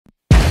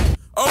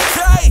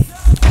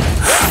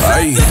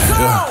Ay,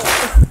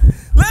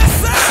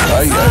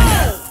 ay,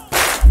 ay.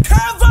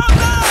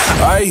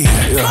 Ay,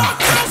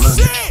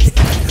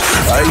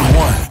 ay,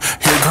 one.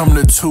 Here come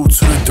the 2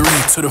 to the 3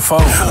 to the 4.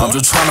 I'm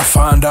just trying to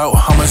find out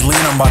how much lean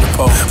I'm about to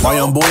pull. My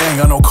young boy ain't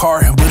got no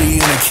car, but he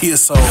in a Kia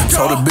Soul.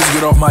 Told the bitch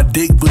get off my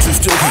dick, but you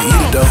still can eat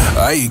it though.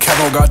 Ay,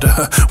 Kevo got the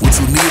what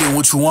you need and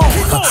what you want.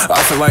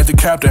 I feel like the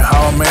captain,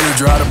 how I made her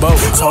drive the boat.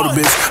 Told the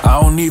bitch, I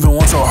don't even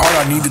want your heart,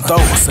 I need to throw.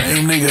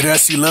 Same nigga that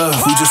she love,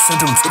 we just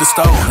sent him to the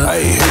stove.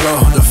 Ay, here go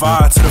the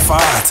 5 to the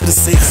 5 to the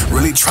 6.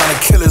 Really trying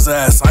to kill his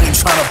ass, I ain't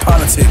trying to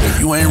politic. If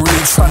you ain't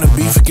really trying to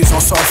beef, get your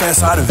soft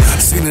ass out of it.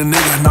 Seen the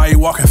nigga, now he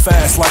walking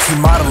fast like he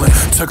modeling.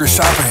 Took her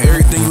shopping,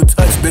 everything you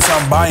touch, bitch,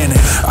 I'm buying it.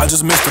 I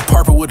just mixed the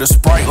purple with a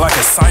Sprite like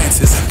a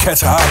scientist.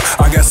 Catch a hop,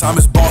 I guess I'm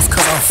his boss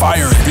cause I'm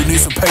firing. You need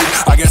some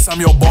paper, I guess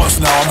I'm your boss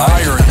now, I'm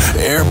hiring.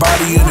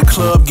 Everybody in the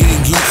club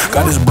getting geek.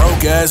 Got this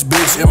broke ass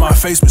bitch in my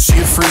face, but she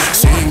a freak.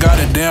 She ain't got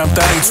a damn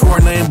thing to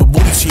her name but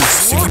booty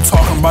cheeks. She keep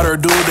talking about her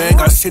dude, they ain't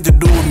got shit to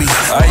do with me.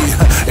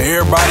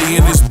 Everybody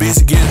in this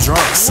bitch getting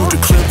drunk. Shoot the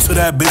clip to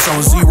that bitch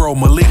on 0,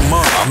 Malik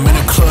Monk. I'm in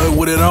the club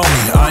with it on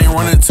me, I ain't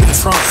running to the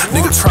trunk.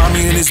 Nigga try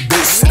me in this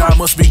bitch, shit, I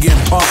must be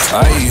getting punked.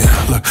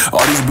 Look,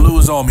 all these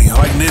blues on me,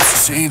 like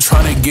Nipsey. She ain't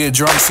trying to get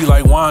drunk, she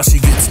like wine, she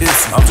get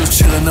tipsy. I'm just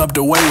chilling up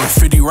the way with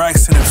 50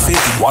 racks in a 50.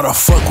 Why the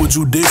fuck would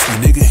you diss me,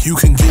 nigga? You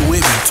can get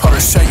with me. Taught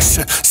her shake,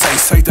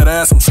 shake that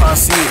ass, I'm trying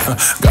to see it.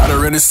 Got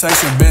her in the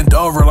section, bent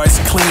over like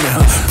she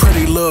cleaning.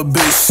 Pretty little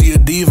bitch, she a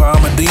diva,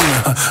 I'm a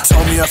demon.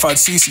 Told me if I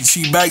cheat, she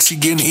cheat back, she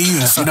getting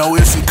even. You know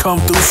if she come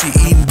through, she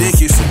eating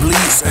dick if she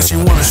bleeds. And she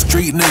want a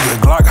street nigga,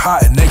 Glock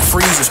hot, neck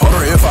freezes. Told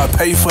her if I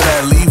pay for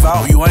that leave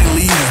out, you ain't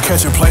leaving.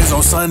 Catching plays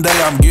on Sunday,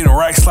 I'm getting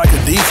racks like a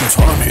deacon.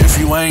 Told him if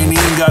you ain't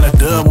even got a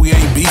dub, we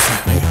ain't beefing,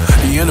 nigga.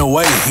 He in the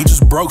way, he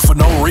just broke for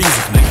no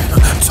reason,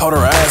 nigga. Told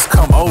her ass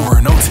come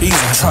over, no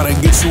teasing. Tryna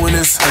get you in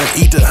this and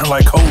eat it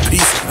like cold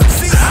pizza.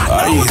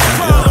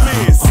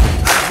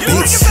 Bitch.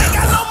 Bitch.